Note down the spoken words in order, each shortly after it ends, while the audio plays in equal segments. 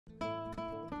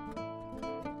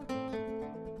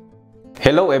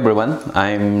Hello everyone,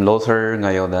 I'm Lothar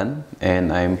Ngayodan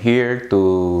and I'm here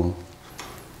to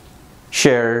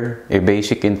share a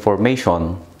basic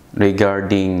information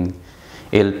regarding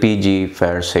LPG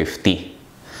fire safety.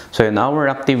 So in our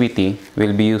activity,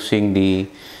 we'll be using the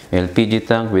LPG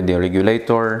tank with the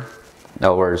regulator,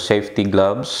 our safety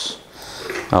gloves,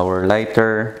 our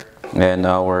lighter, and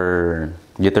our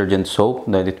detergent soap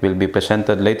that it will be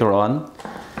presented later on.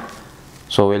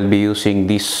 So we'll be using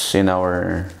this in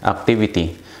our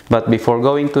activity. But before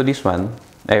going to this one,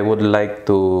 I would like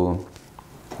to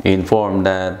inform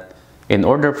that in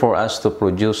order for us to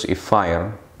produce a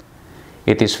fire,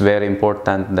 it is very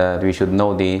important that we should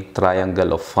know the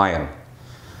triangle of fire.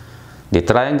 The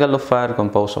triangle of fire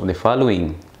composed of the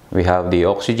following. We have the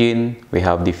oxygen, we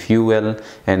have the fuel,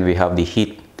 and we have the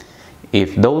heat.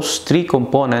 If those three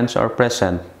components are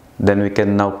present, then we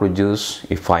can now produce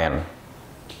a fire.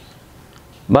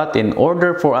 But in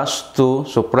order for us to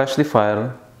suppress the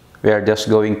fire, we are just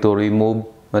going to remove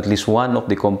at least one of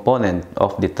the component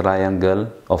of the triangle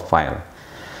of fire.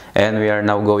 And we are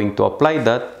now going to apply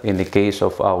that in the case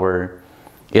of our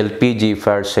LPG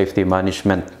Fire Safety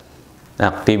Management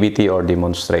activity or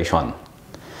demonstration.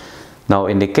 Now,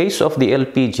 in the case of the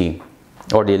LPG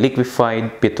or the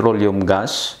liquefied petroleum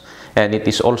gas, and it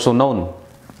is also known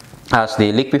as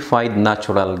the liquefied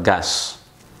natural gas.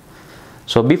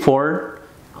 So before,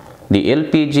 the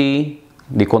LPG,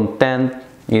 the content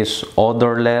is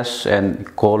odorless and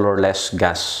colorless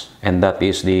gas, and that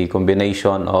is the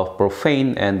combination of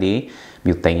propane and the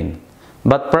butane.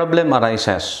 But problem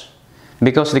arises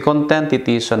because the content, it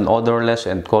is an odorless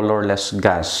and colorless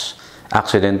gas,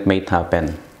 accident may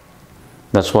happen.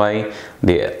 That's why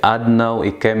they add now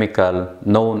a chemical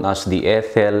known as the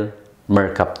ethyl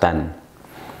mercaptan.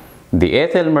 The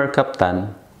ethyl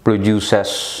mercaptan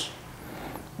produces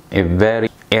a very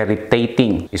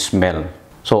irritating smell.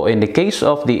 So in the case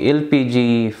of the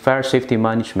LPG fire safety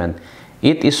management,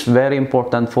 it is very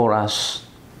important for us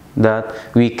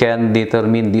that we can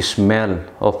determine the smell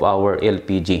of our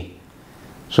LPG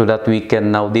so that we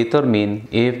can now determine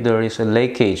if there is a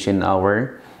leakage in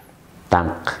our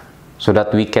tank, so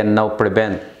that we can now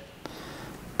prevent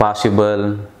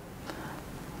possible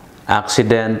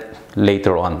accident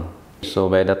later on. So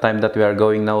by the time that we are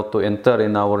going now to enter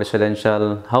in our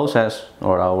residential houses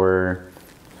or our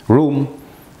room,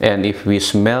 and if we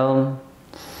smell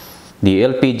the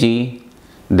LPG,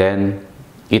 then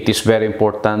it is very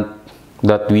important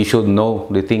that we should know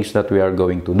the things that we are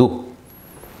going to do.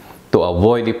 To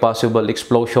avoid a possible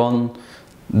explosion,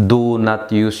 do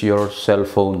not use your cell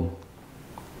phone.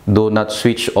 Do not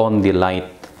switch on the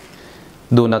light.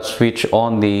 Do not switch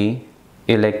on the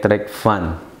electric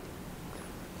fan.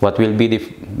 What will be the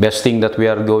best thing that we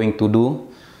are going to do?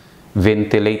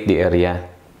 Ventilate the area.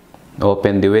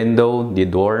 Open the window, the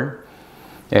door,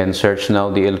 and search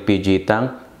now the LPG tank.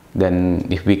 Then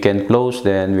if we can close,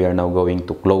 then we are now going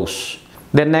to close.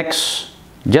 Then next,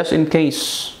 just in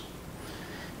case,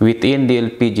 within the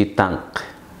LPG tank,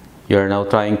 you are now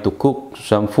trying to cook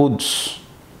some foods.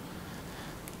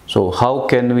 So how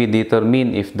can we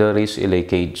determine if there is a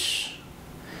leakage?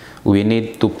 We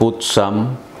need to put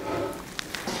some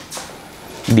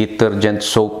detergent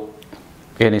soap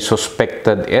in a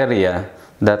suspected area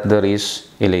that there is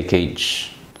a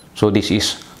leakage. So this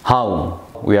is how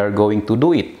we are going to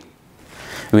do it.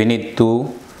 We need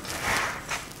to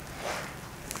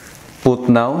put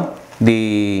now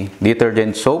the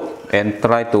detergent soap and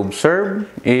try to observe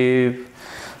if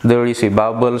there is a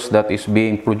bubbles that is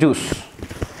being produced.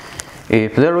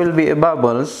 If there will be a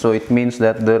bubbles, so it means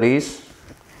that there is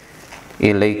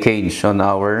a leakage on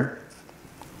our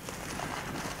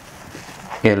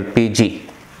LPG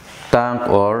tank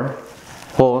or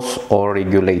hose or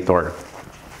regulator.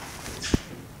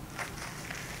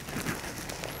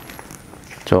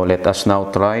 So let us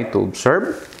now try to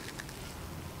observe.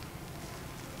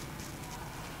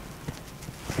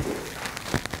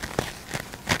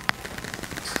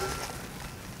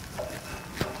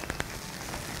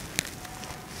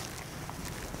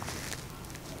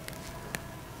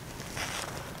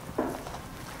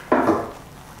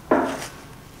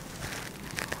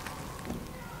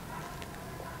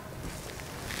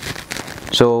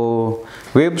 So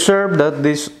we observe that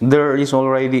there is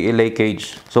already a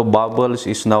leakage. So bubbles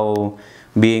is now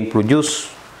being produced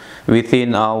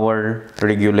within our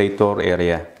regulator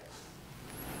area.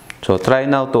 So try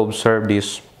now to observe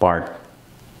this part.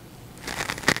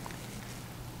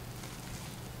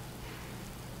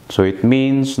 So it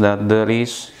means that there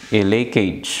is a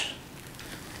leakage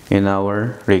in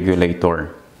our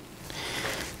regulator.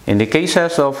 In the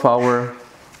cases of our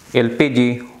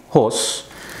LPG hose,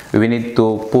 we need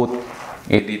to put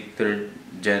a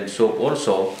detergent soap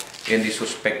also in the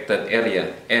suspected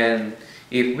area. And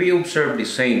if we observe the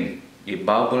same, if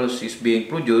bubbles is being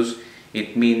produced,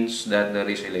 it means that there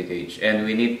is a leakage, and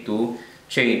we need to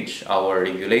change our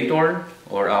regulator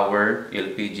or our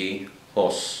LPG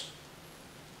hose.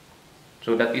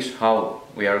 So that is how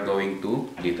we are going to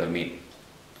determine.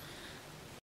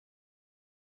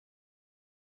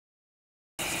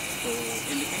 So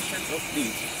in the case of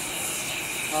this,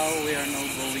 how we are now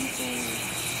going to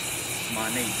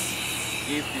manage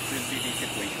if this will be the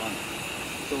situation.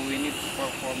 So we need to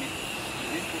perform it.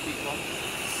 This will be on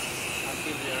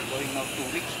until we are going now to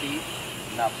reach the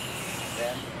knob.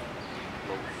 Then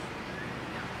close.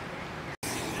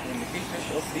 In the case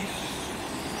of this,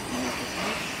 we need to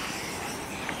push,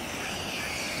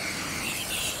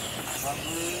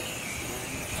 cover.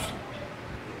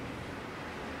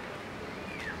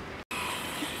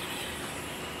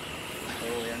 So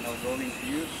we are now going to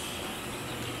use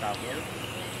towel.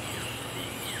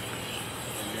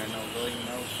 And we are now going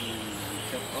to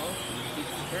shut off the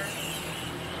heater.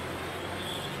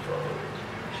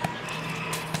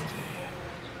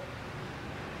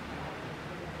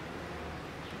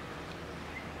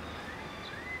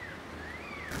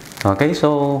 Okay,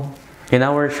 so in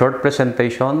our short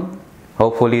presentation,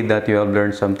 hopefully that you have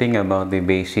learned something about the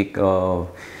basic of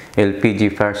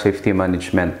LPG Fire Safety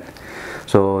Management.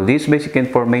 So this basic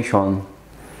information,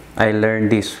 I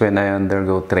learned this when I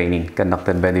undergo training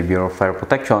conducted by the Bureau of Fire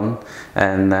Protection,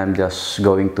 and I'm just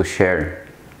going to share.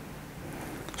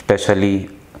 Especially,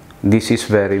 this is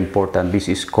very important. This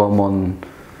is common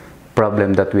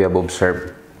problem that we have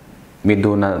observed. We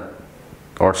do not,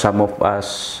 or some of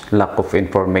us, lack of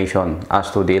information as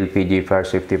to the LPG Fire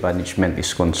Safety Management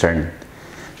is concerned.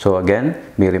 So again,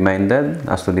 be reminded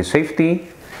as to the safety.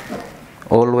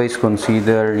 Always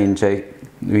consider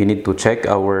we need to check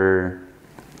our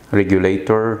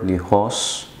regulator, the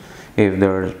hose, if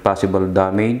there's possible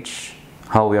damage.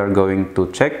 How we are going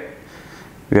to check?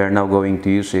 We are now going to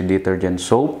use a detergent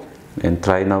soap and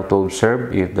try now to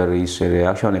observe if there is a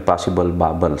reaction, a possible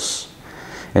bubbles.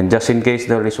 And just in case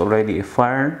there is already a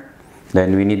fire,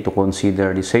 then we need to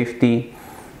consider the safety.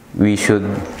 We should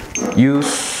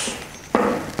use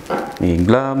a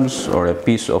gloves or a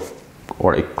piece of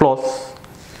or a cloth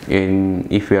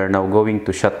if we are now going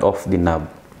to shut off the knob.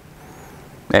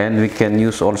 And we can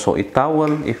use also a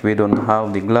towel if we don't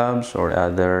have the gloves or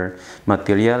other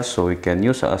materials, so we can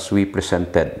use as we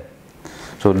presented.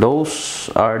 So those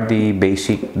are the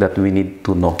basic that we need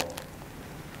to know,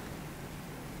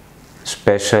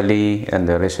 especially in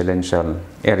the residential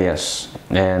areas.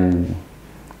 And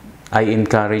I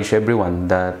encourage everyone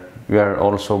that we are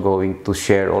also going to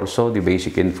share also the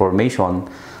basic information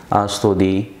as to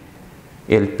the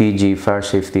LPG fire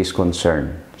safety is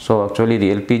concerned. So actually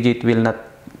the LPG, it will not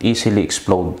easily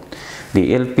explode.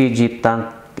 The LPG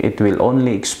tank, it will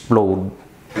only explode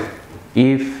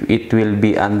if it will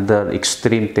be under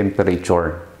extreme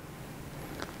temperature.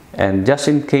 And just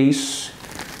in case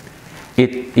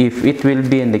if it will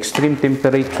be an extreme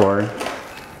temperature,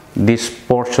 this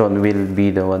portion will be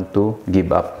the one to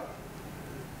give up,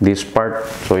 this part,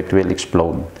 so it will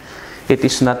explode. It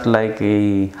is not like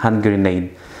a hand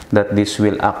grenade that this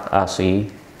will act as a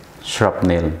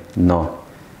shrapnel, no.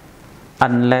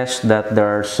 Unless that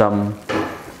there are some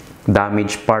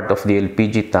damaged part of the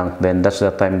LPG tank, then that's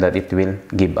the time that it will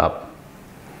give up.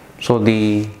 So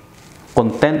the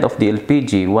content of the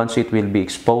LPG, once it will be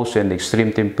exposed in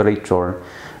extreme temperature,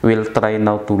 we'll try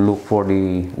now to look for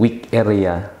the weak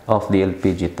area of the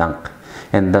LPG tank,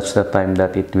 and that's the time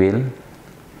that it will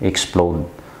explode.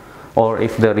 Or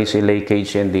if there is a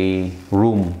leakage in the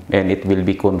room and it will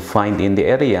be confined in the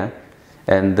area,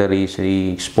 and there is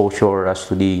the exposure as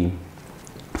to the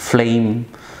flame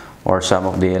or some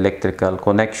of the electrical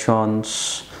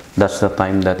connections, that's the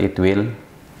time that it will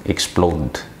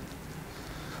explode.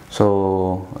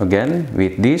 So again,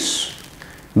 with this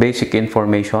basic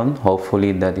information,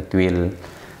 hopefully that it will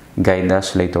guide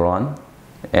us later on,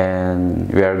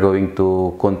 and we are going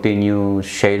to continue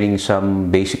sharing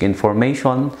some basic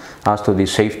information as to the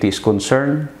safety is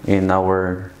concerned in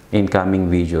our incoming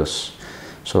videos.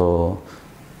 So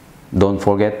don't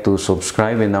forget to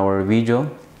subscribe in our video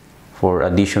for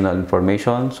additional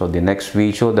information. So the next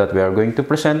video that we are going to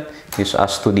present is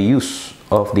as to the use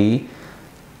of the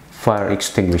fire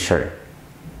extinguisher.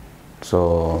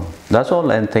 So that's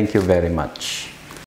all, and thank you very much.